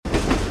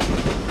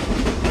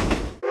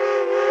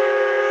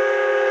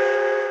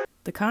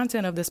The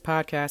content of this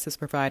podcast is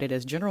provided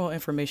as general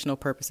informational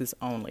purposes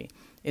only.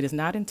 It is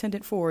not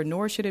intended for,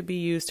 nor should it be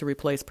used to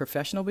replace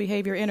professional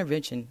behavior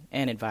intervention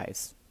and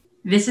advice.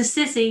 This is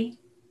Sissy.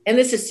 And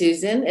this is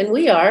Susan, and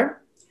we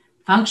are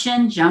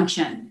Function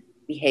Junction.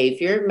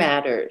 Behavior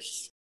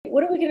Matters.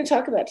 What are we going to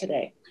talk about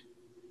today?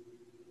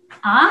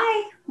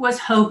 I was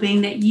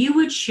hoping that you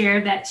would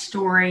share that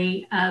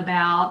story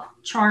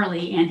about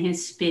Charlie and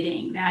his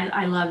spitting.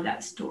 I love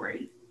that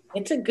story.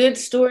 It's a good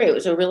story. It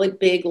was a really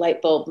big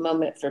light bulb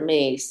moment for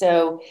me.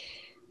 So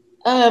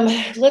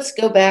let's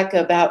go back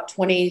about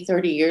 20,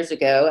 30 years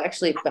ago,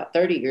 actually about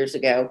 30 years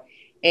ago.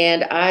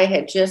 And I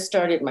had just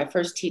started my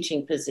first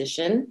teaching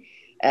position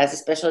as a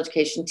special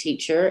education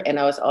teacher. And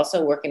I was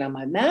also working on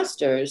my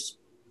master's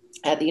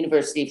at the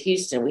University of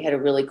Houston. We had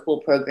a really cool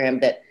program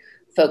that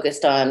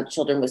focused on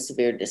children with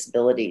severe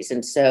disabilities.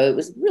 And so it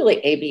was really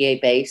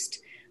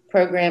ABA-based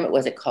program. It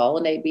wasn't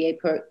called an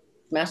ABA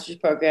master's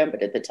program,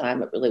 but at the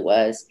time it really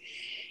was.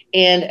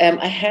 And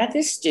I had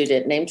this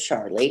student named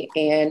Charlie,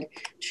 and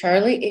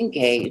Charlie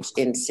engaged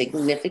in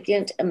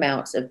significant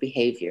amounts of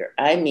behavior.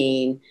 I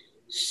mean,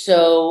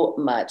 so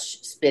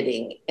much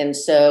spitting. And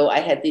so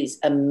I had these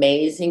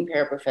amazing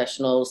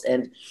paraprofessionals,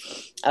 and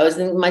I was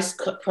in my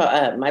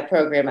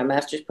program, my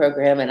master's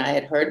program, and I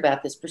had heard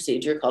about this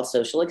procedure called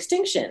social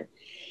extinction.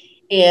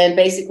 And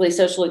basically,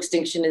 social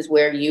extinction is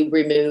where you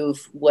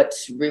remove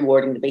what's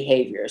rewarding the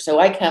behavior. So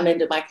I come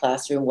into my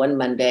classroom one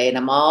Monday, and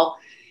I'm all,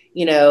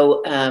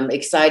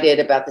 excited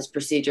about this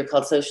procedure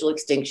called social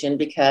extinction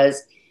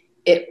because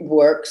it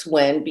works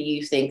when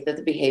you think that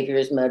the behavior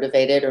is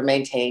motivated or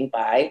maintained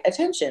by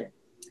attention.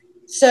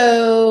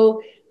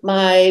 So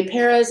my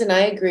paras and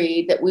I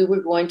agreed that we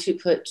were going to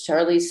put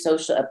Charlie's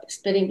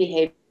spitting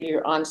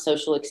behavior on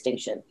social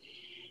extinction.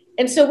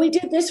 And so we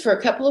did this for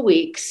a couple of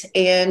weeks,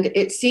 and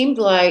it seemed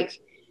like,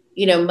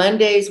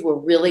 Mondays were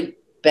really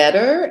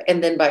better.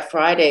 And then by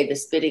Friday, the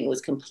spitting was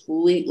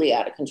completely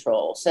out of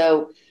control.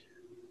 So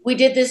we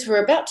did this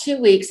for about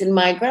 2 weeks, and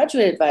my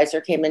graduate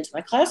advisor came into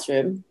my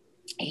classroom.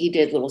 He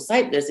did little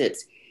site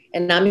visits,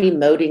 and I'm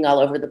emoting all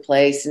over the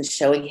place and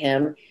showing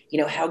him,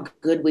 how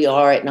good we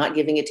are at not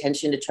giving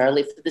attention to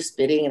Charlie for the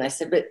spitting. And I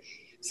said, but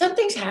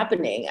something's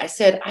happening. I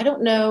said, I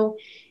don't know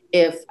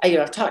if,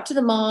 I've talked to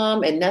the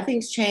mom and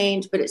nothing's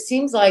changed, but it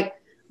seems like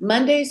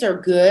Mondays are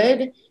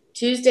good,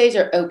 Tuesdays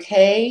are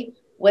okay,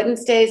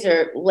 Wednesdays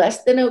are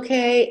less than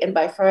okay, and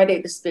by Friday,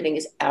 the spitting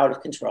is out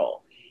of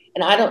control.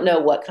 And I don't know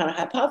what kind of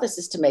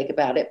hypothesis to make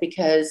about it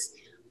because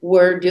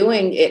we're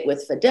doing it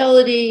with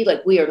fidelity,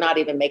 like we are not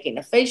even making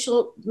a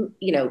facial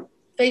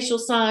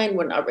sign,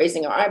 we're not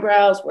raising our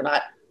eyebrows, we're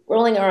not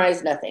rolling our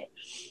eyes, nothing.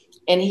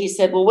 And he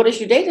said, well, what does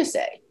your data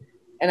say?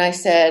 And I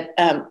said,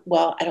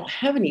 well, I don't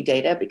have any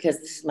data because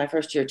this is my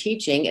first year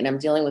teaching and I'm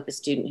dealing with a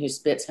student who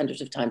spits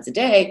hundreds of times a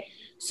day.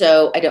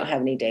 So I don't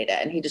have any data.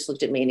 And he just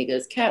looked at me and he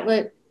goes,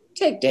 Catlett,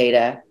 take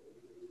data,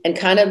 and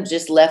kind of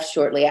just left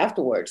shortly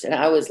afterwards. And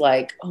I was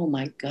like, oh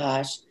my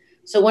gosh.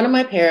 So one of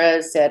my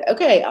paras said,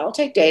 okay, I'll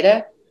take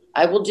data.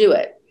 I will do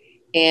it.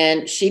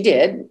 And she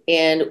did.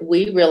 And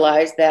we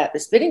realized that the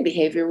spitting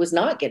behavior was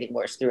not getting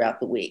worse throughout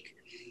the week.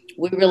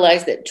 We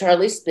realized that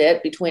Charlie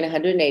spit between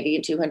 180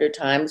 and 200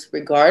 times,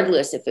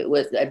 regardless if it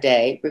was a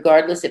day,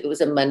 regardless if it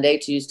was a Monday,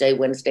 Tuesday,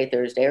 Wednesday,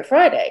 Thursday, or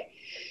Friday.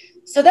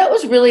 So that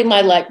was really my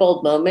light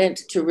bulb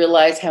moment to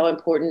realize how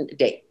important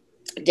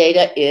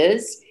data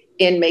is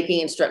in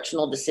making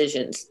instructional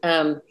decisions.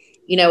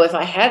 If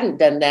I hadn't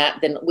done that,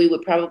 then we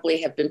would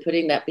probably have been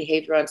putting that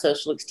behavior on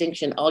social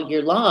extinction all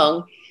year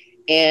long,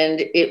 and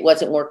it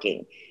wasn't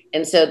working.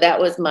 And so that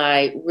was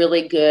my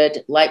really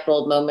good light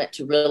bulb moment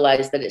to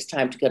realize that it's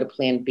time to go to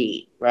plan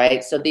B,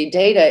 right? So the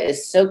data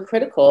is so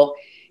critical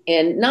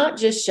in not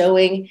just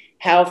showing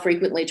how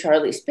frequently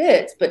Charlie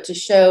spits, but to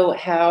show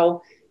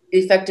how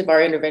effective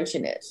our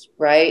intervention is,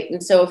 right?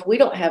 And so if we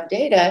don't have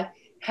data,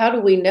 how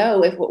do we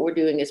know if what we're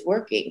doing is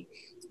working?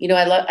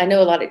 I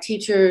know a lot of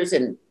teachers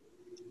and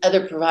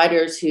other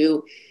providers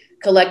who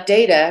collect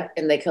data,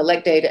 and they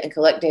collect data and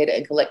collect data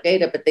and collect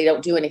data, but they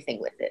don't do anything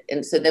with it.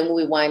 And so then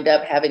we wind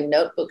up having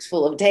notebooks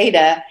full of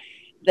data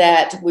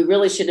that we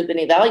really should have been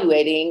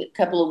evaluating a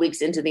couple of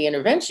weeks into the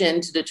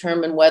intervention to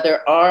determine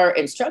whether our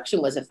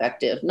instruction was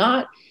effective,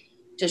 not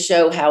to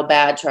show how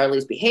bad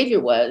Charlie's behavior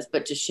was,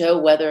 but to show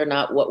whether or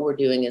not what we're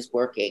doing is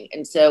working.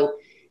 And so,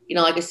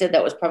 like I said,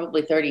 that was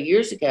probably 30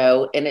 years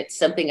ago. And it's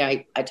something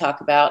I talk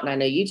about, and I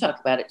know you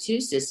talk about it too,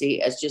 Sissy,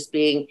 as just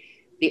being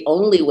the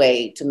only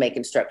way to make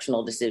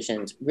instructional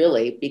decisions,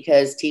 really,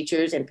 because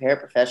teachers and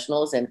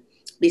paraprofessionals and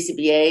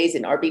BCBAs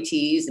and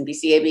RBTs and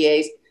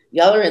BCABAs,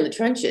 y'all are in the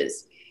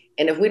trenches.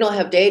 And if we don't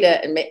have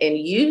data and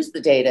use the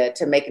data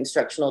to make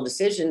instructional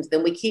decisions,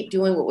 then we keep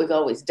doing what we've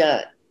always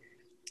done.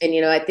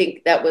 And, I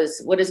think that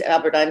was, what is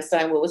Albert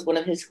Einstein? What was one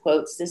of his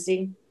quotes,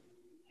 Sissy?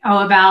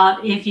 Oh,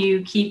 about if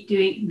you keep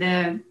doing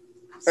the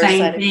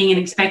same thing and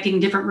expecting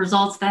different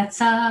results, that's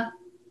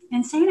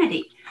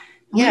insanity.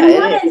 Yeah,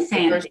 it is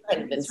insanity. First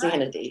kind of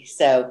insanity.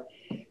 So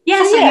you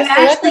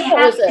actually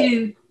have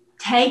to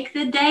take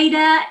the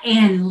data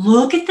and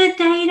look at the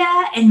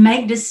data and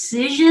make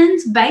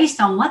decisions based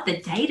on what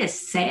the data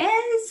says?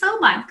 Oh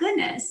my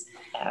goodness.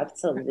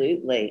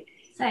 Absolutely.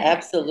 So,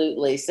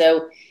 Absolutely.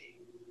 So,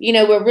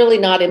 we're really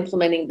not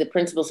implementing the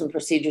principles and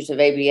procedures of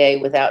ABA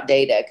without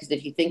data. Because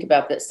if you think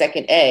about that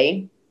second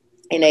A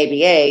in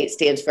ABA, it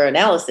stands for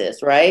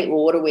analysis, right?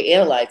 Well, what are we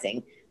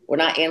analyzing? We're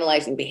not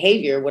analyzing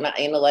behavior. We're not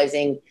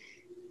analyzing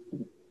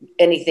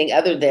anything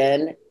other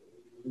than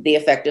the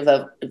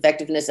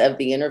effectiveness of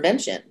the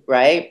intervention,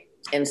 right?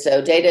 And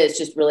so data is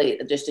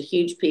just a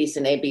huge piece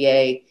in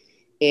ABA.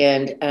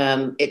 And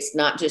it's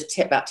not just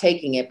about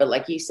taking it, but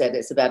like you said,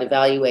 it's about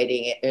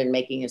evaluating it and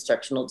making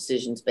instructional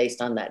decisions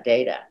based on that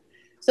data.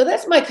 So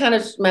that's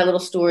my little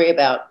story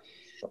about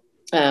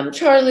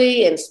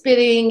Charlie and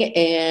spitting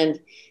and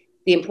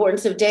the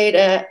importance of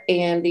data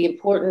and the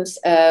importance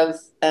of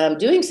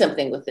doing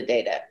something with the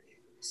data.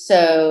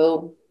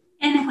 So,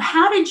 and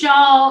how did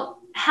y'all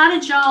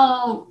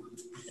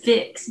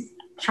fix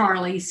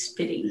Charlie's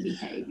spitting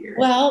behavior?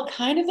 Well,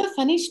 kind of a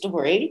funny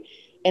story.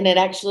 And it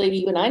actually,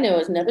 you and I know,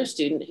 as another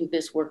student who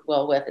this worked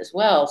well with as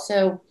well.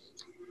 So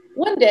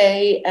one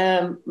day,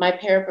 my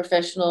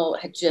paraprofessional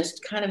had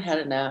just kind of had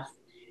enough.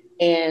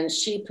 And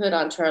she put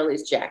on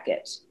Charlie's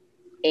jacket.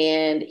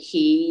 And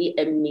he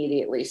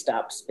immediately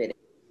stopped spitting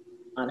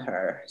on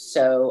her.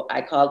 So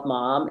I called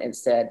mom and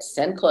said,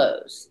 send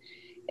clothes.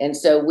 And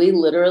so we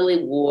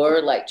literally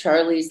wore like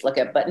Charlie's, like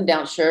a button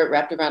down shirt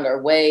wrapped around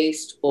our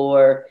waist,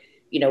 or,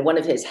 one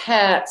of his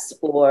hats,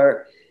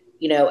 or,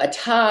 a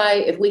tie.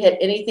 If we had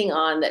anything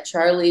on that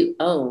Charlie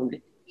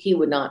owned, he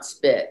would not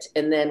spit.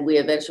 And then we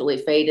eventually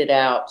faded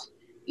out,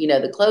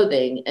 the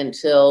clothing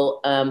until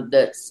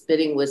the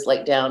spitting was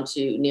like down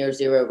to near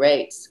zero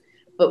rates.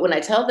 But when I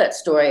tell that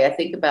story, I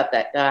think about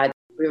that guy.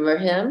 Remember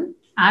him?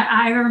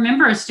 I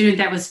remember a student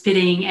that was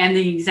spitting, and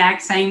the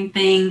exact same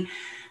thing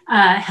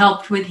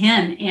helped with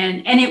him.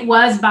 And it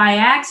was by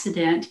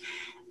accident.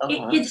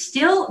 It's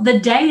still, the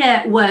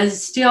data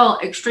was still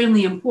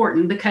extremely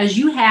important because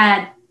you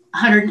had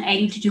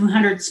 180 to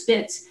 200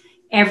 spits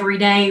every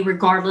day,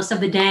 regardless of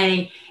the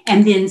day.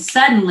 And then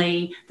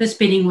suddenly the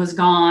spitting was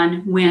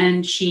gone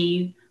when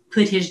she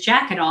put his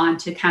jacket on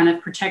to kind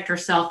of protect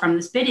herself from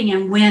the spitting.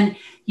 And when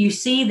you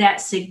see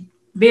that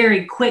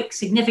very quick,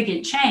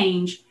 significant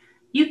change,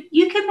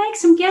 you can make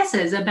some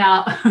guesses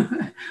about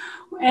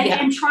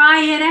and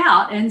try it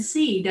out and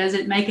see, does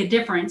it make a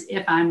difference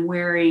if I'm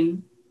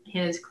wearing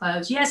his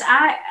clothes? Yes,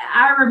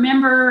 I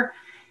remember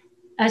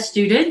a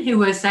student who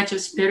was such a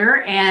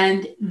spitter,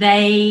 and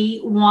they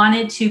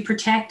wanted to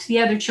protect the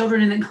other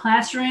children in the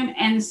classroom.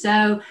 And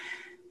so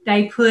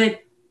they put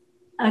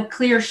a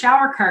clear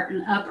shower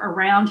curtain up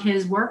around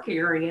his work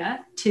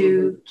area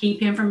to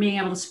keep him from being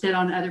able to spit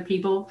on other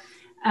people.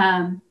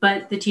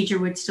 But the teacher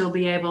would still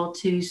be able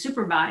to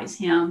supervise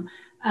him.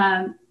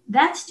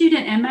 That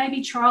student, and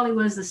maybe Charlie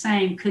was the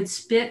same, could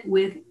spit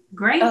with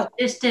great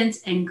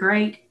distance and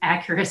great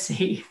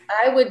accuracy.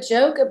 I would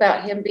joke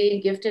about him being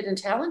gifted and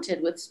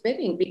talented with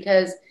spitting,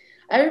 because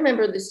I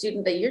remember the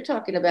student that you're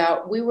talking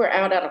about, we were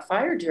out on a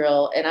fire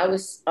drill and I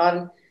was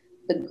on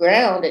the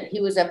ground and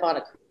he was up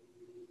on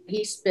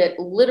he spit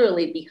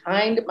literally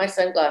behind my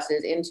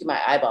sunglasses into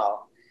my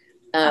eyeball.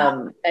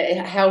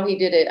 How he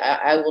did it,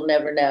 I will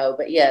never know.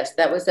 But yes,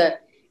 it was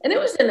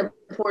an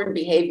important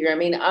behavior. I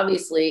mean,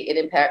 obviously it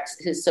impacts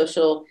his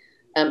social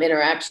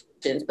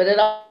interactions, but it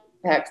also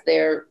impacts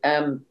their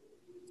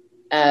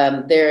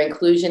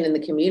inclusion in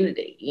the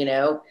community.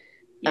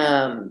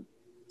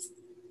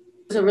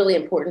 It's a really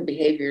important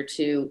behavior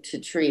to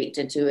treat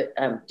and to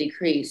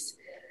decrease.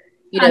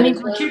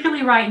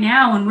 Particularly right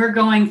now when we're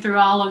going through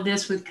all of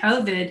this with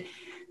COVID,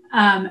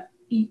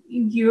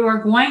 you are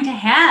going to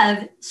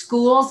have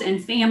schools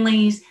and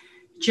families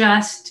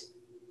just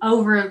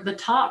over the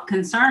top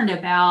concerned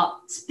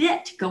about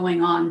spit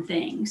going on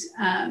things.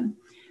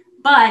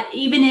 But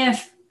even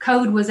if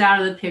code was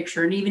out of the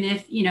picture, and even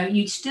if,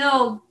 you'd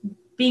still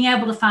being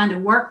able to find a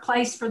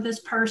workplace for this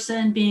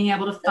person, being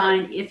able to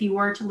find, if you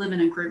were to live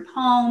in a group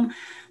home,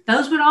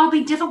 those would all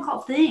be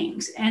difficult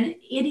things. And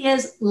it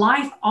is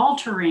life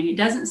altering. It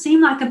doesn't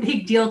seem like a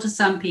big deal to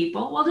some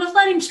people. Well, just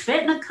let him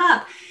spit in a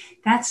cup.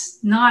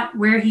 That's not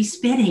where he's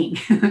spitting.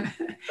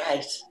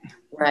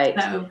 Right.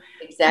 So,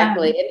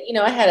 exactly. And,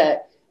 I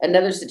had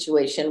another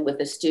situation with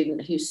a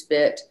student who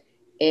spit,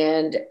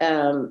 and,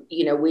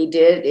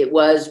 it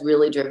was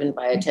really driven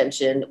by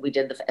attention. We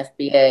did the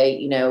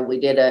FBA, we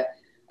did a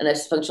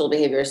functional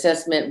behavior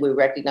assessment. We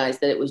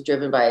recognized that it was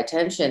driven by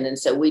attention. And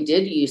so we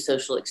did use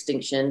social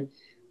extinction,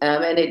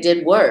 and it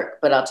did work.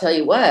 But I'll tell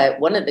you what,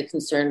 one of the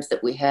concerns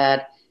that we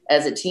had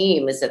as a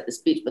team is that the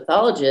speech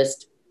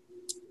pathologist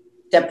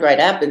stepped right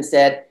up and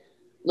said,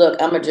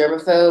 look, I'm a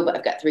germaphobe.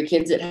 I've got 3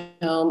 kids at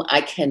home.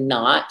 I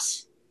cannot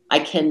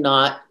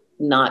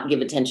not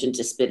give attention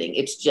to spitting.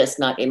 It's just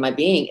not in my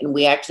being. And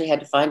we actually had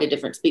to find a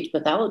different speech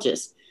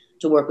pathologist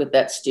to work with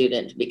that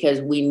student,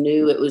 because we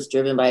knew it was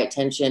driven by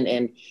attention,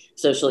 and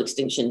social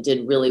extinction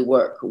did really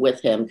work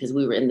with him, because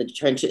we were in the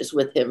trenches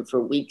with him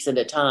for weeks at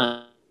a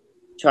time,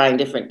 trying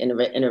different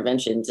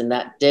interventions, and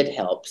that did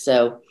help.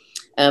 So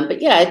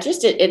But yeah,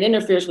 it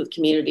interferes with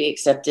community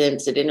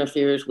acceptance. It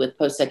interferes with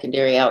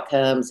post-secondary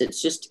outcomes.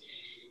 It's just,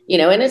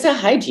 and it's a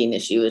hygiene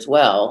issue as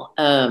well.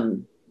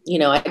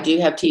 I do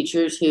have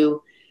teachers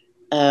who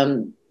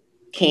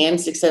can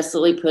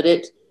successfully put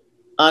it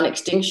on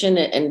extinction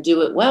and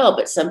do it well,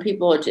 but some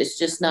people are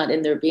just not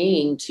in their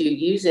being to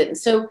use it. And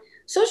so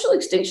social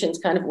extinction is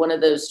kind of one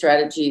of those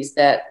strategies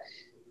that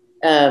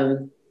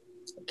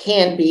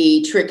can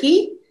be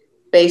tricky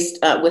based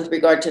with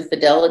regard to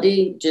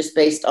fidelity, just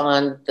based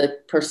on the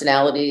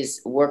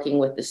personalities working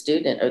with the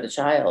student or the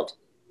child.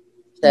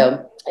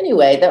 So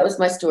anyway, that was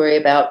my story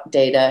about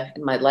data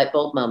and my light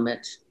bulb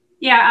moment.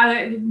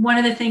 Yeah, one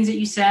of the things that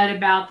you said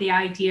about the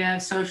idea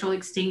of social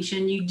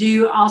extinction, you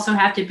do also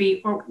have to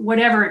be, or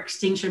whatever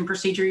extinction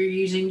procedure you're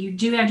using, you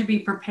do have to be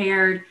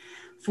prepared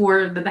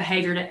for the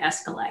behavior to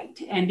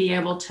escalate and be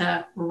able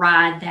to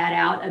ride that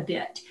out a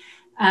bit.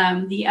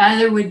 The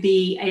other would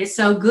be, it's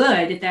so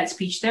good that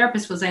speech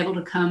therapist was able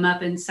to come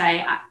up and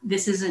say,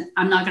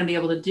 I'm not going to be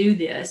able to do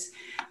this,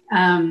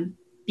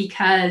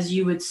 because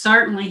you would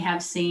certainly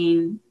have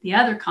seen the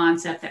other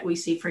concept that we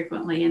see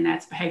frequently, and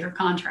that's behavior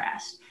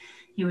contrast.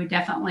 You would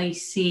definitely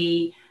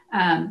see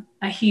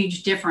a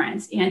huge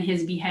difference in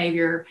his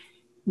behavior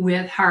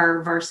with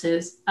her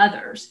versus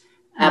others.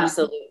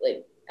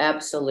 Absolutely.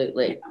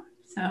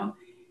 So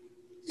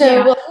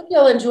yeah. Well, I hope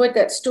y'all enjoyed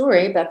that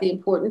story about the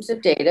importance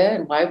of data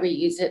and why we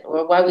use it,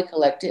 or why we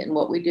collect it and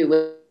what we do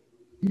with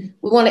it.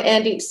 We want to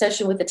end each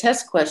session with a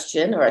test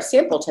question, or a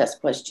sample test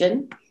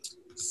question.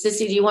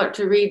 Sissy, do you want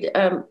to read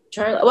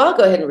Charlie? Well, I'll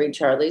go ahead and read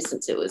Charlie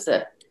since it was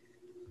a...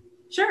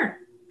 Sure.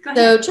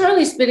 So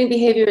Charlie's spitting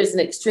behavior is an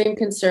extreme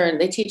concern.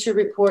 The teacher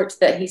reports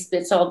that he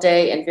spits all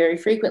day and very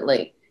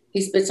frequently.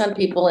 He spits on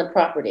people and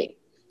property.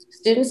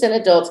 Students and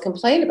adults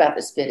complain about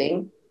the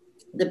spitting.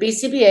 The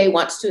BCBA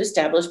wants to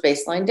establish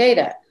baseline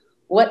data.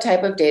 What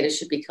type of data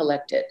should be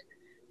collected?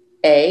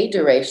 A,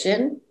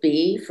 duration,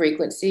 B,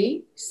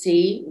 frequency,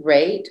 C,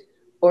 rate,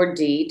 or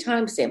D,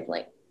 time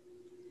sampling?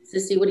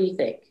 Sissy, what do you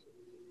think?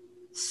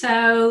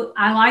 So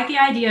I like the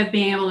idea of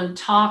being able to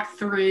talk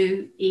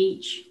through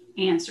each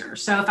answer.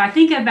 So if I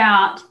think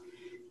about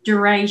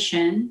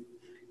duration,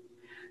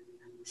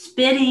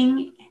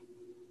 spitting,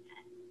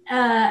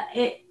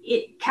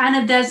 it kind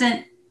of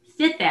doesn't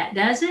fit that,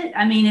 does it?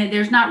 I mean,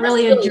 there's not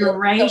really a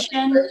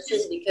duration.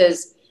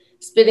 Because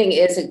spitting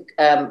is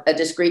a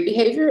discrete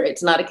behavior.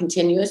 It's not a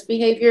continuous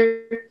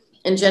behavior.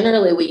 And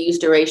generally we use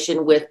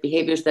duration with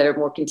behaviors that are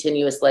more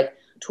continuous, like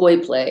toy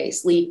play,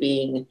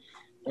 sleeping,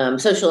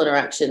 social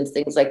interactions,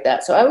 things like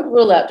that. So I would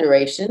rule out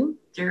duration.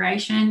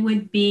 Duration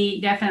would be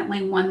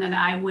definitely one that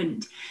I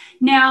wouldn't.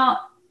 Now,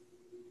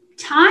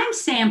 time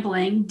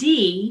sampling,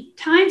 D,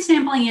 time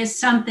sampling is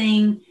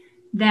something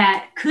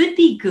that could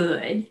be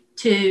good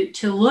to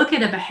look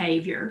at a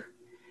behavior.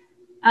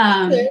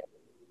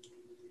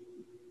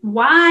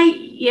 Why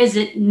is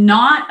it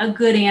not a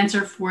good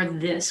answer for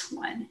this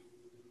one?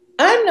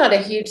 I'm not a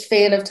huge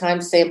fan of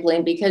time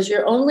sampling because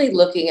you're only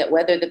looking at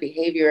whether the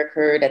behavior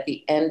occurred at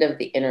the end of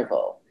the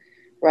interval,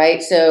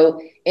 right? So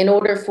in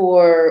order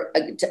for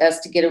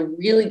us to get a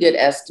really good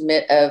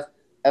estimate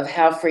of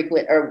how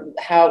frequent or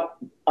how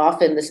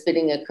often the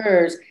spitting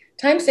occurs,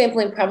 time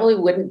sampling probably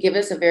wouldn't give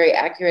us a very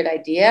accurate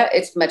idea.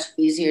 It's much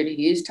easier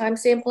to use time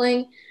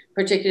sampling,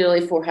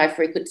 particularly for high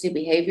frequency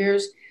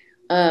behaviors.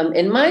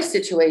 In my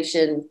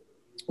situation,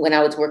 when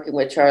I was working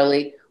with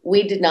Charlie,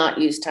 we did not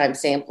use time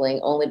sampling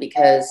only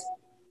because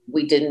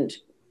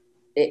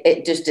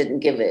it just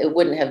didn't it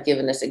wouldn't have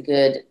given us a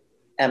good,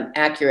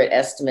 accurate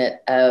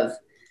estimate of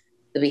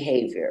the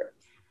behavior.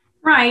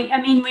 Right. I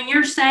mean, when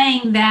you're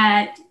saying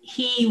that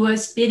he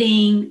was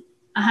spitting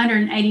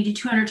 180 to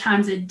 200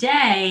 times a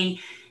day,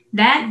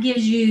 that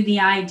gives you the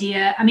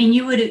idea. I mean,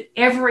 you would,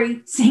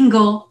 every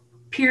single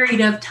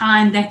period of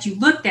time that you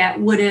looked at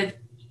would have,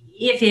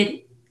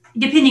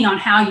 depending on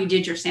how you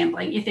did your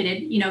sampling, if it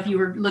had, if you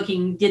were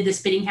looking, did the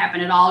spitting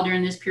happen at all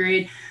during this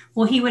period?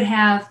 Well, he would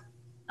have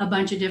a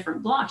bunch of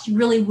different blocks. You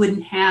really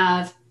wouldn't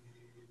have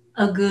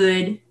a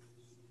good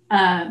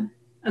time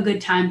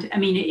to,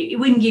 it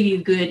wouldn't give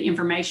you good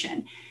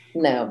information.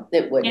 No,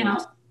 it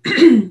wouldn't.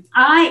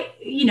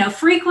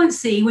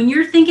 Frequency, when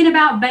you're thinking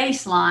about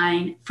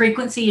baseline,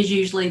 frequency is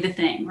usually the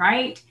thing,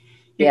 right?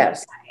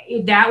 Yes.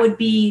 That would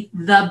be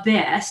the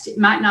best. It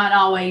might not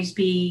always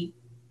be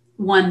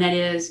one that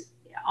is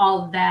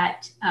all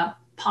that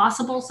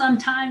possible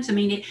sometimes.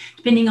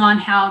 Depending on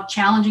how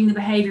challenging the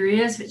behavior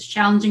is, if it's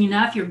challenging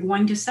enough, you're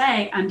going to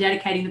say, I'm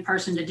dedicating the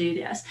person to do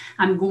this.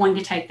 I'm going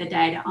to take the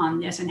data on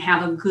this and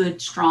have a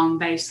good, strong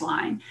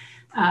baseline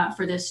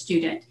for this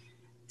student.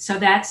 So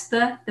that's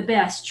the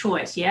best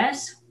choice,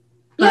 yes?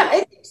 Yeah,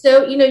 I think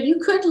so. You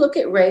could look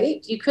at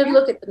rate. You could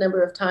look at the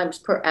number of times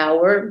per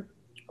hour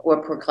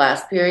or per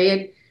class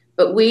period.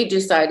 But we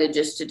decided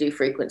just to do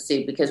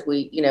frequency because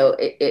we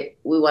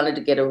wanted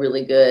to get a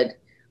really good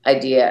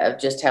idea of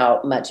just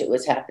how much it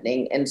was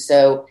happening. And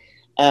so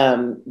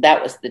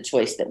that was the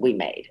choice that we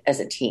made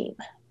as a team.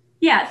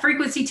 Yeah,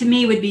 frequency to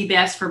me would be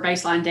best for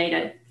baseline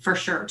data for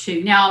sure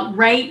too. Now,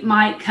 rate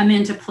might come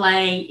into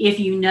play if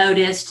you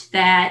noticed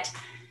that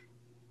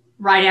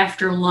right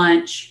after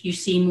lunch, you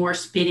see more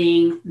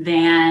spitting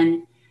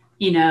than,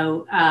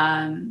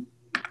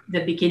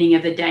 the beginning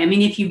of the day. I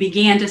mean, if you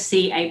began to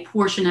see a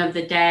portion of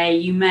the day,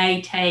 you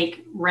may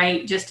take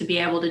rate just to be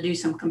able to do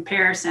some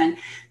comparison,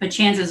 but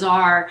chances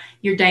are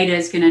your data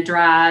is going to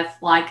drive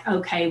like,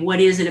 okay,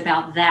 what is it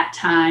about that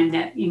time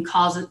that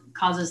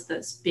causes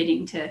the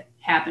spitting to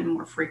happen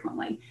more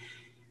frequently?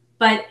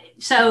 But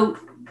so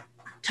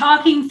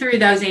talking through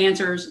those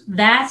answers,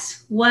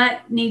 that's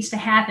what needs to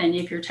happen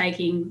if you're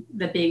taking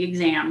the big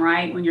exam,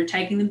 right? When you're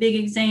taking the big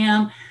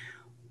exam,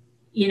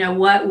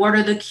 what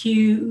are the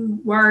key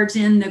words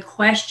in the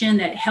question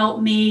that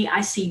help me?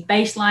 I see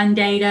baseline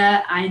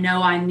data. I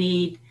know I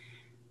need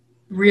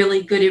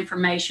really good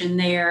information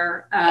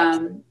there.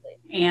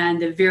 And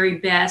the very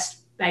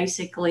best,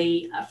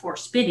 basically, for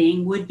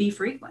spitting would be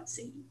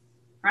frequency,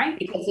 right?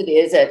 Because it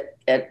is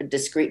a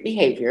discrete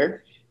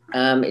behavior.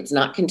 It's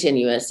not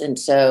continuous. And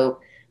so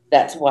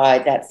that's why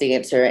that's the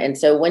answer. And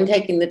so when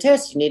taking the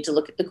test, you need to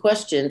look at the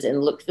questions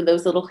and look for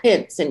those little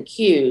hints and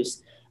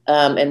cues.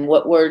 And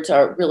what words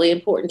are really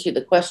important to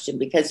the question,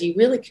 because you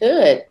really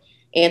could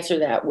answer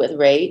that with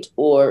rate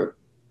or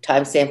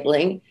time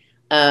sampling.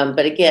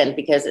 But again,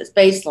 because it's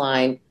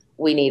baseline,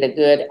 we need a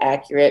good,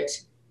 accurate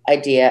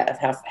idea of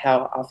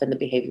how often the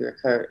behavior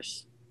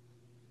occurs.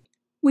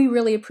 We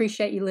really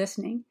appreciate you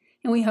listening,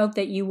 and we hope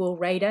that you will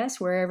rate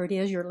us wherever it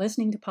is you're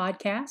listening to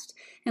podcasts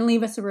and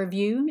leave us a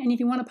review. And if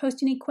you want to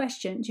post any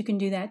questions, you can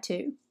do that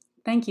too.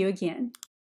 Thank you again.